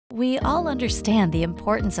We all understand the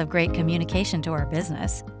importance of great communication to our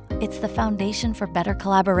business. It's the foundation for better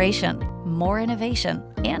collaboration, more innovation,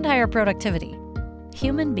 and higher productivity.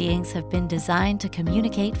 Human beings have been designed to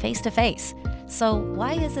communicate face-to-face. So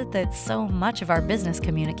why is it that so much of our business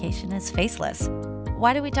communication is faceless?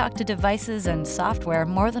 Why do we talk to devices and software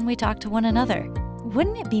more than we talk to one another?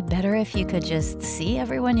 Wouldn't it be better if you could just see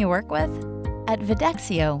everyone you work with? At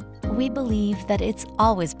Videxio, we believe that it's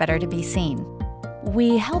always better to be seen.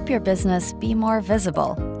 We help your business be more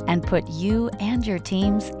visible and put you and your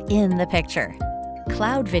teams in the picture.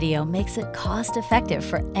 Cloud video makes it cost-effective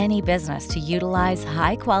for any business to utilize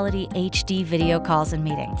high-quality HD video calls and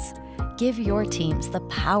meetings. Give your teams the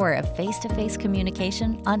power of face-to-face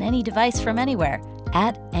communication on any device from anywhere,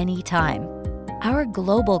 at any time. Our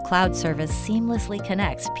global cloud service seamlessly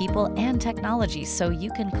connects people and technology so you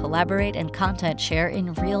can collaborate and content share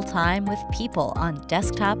in real time with people on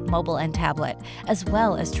desktop, mobile, and tablet, as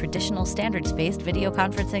well as traditional standards-based video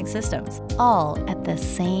conferencing systems, all at the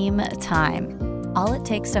same time. All it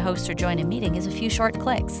takes to host or join a meeting is a few short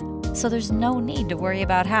clicks, so there's no need to worry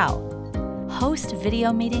about how. Host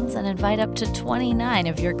video meetings and invite up to 29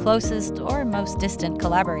 of your closest or most distant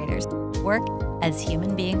collaborators. Work as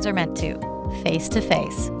human beings are meant to,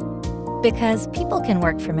 face-to-face. Because people can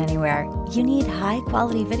work from anywhere, you need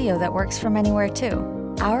high-quality video that works from anywhere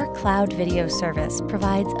too. Our cloud video service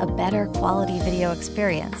provides a better quality video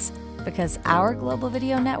experience because our global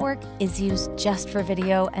video network is used just for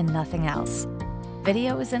video and nothing else.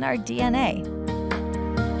 Video is in our DNA.